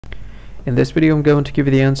In this video, I'm going to give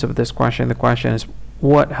you the answer of this question. The question is,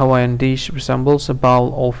 what Hawaiian dish resembles a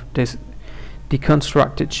bowl of this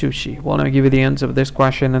deconstructed sushi? Well, now I give you the answer of this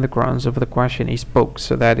question, and the grounds of the question is poke.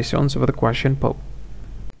 So that is the answer of the question, poke.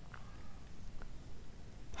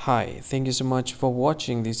 Hi, thank you so much for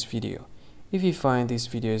watching this video. If you find this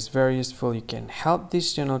video is very useful, you can help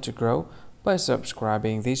this channel to grow by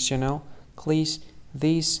subscribing this channel. Please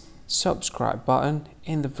this subscribe button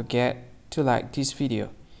and don't forget to like this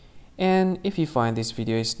video. And if you find this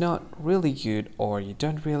video is not really good, or you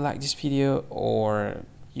don't really like this video, or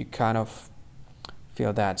you kind of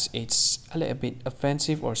feel that it's a little bit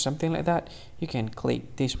offensive or something like that, you can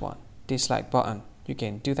click this one, dislike button. You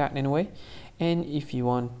can do that anyway. And if you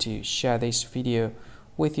want to share this video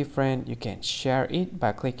with your friend, you can share it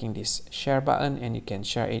by clicking this share button, and you can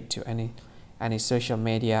share it to any social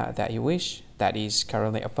media that you wish that is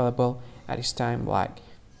currently available at this time, like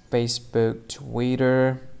Facebook,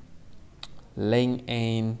 Twitter,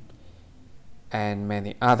 LinkedIn, and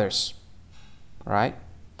many others. Right?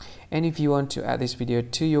 And if you want to add this video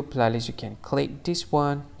to your playlist, you can click this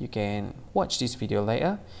one. You can watch this video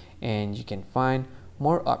later, and you can find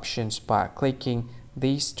more options by clicking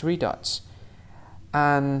these three dots.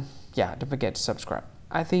 And yeah, don't forget to subscribe.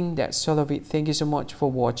 I think that's all of it. Thank you so much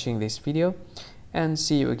for watching this video, and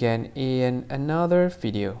see you again in another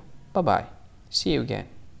video. Bye bye. See you again.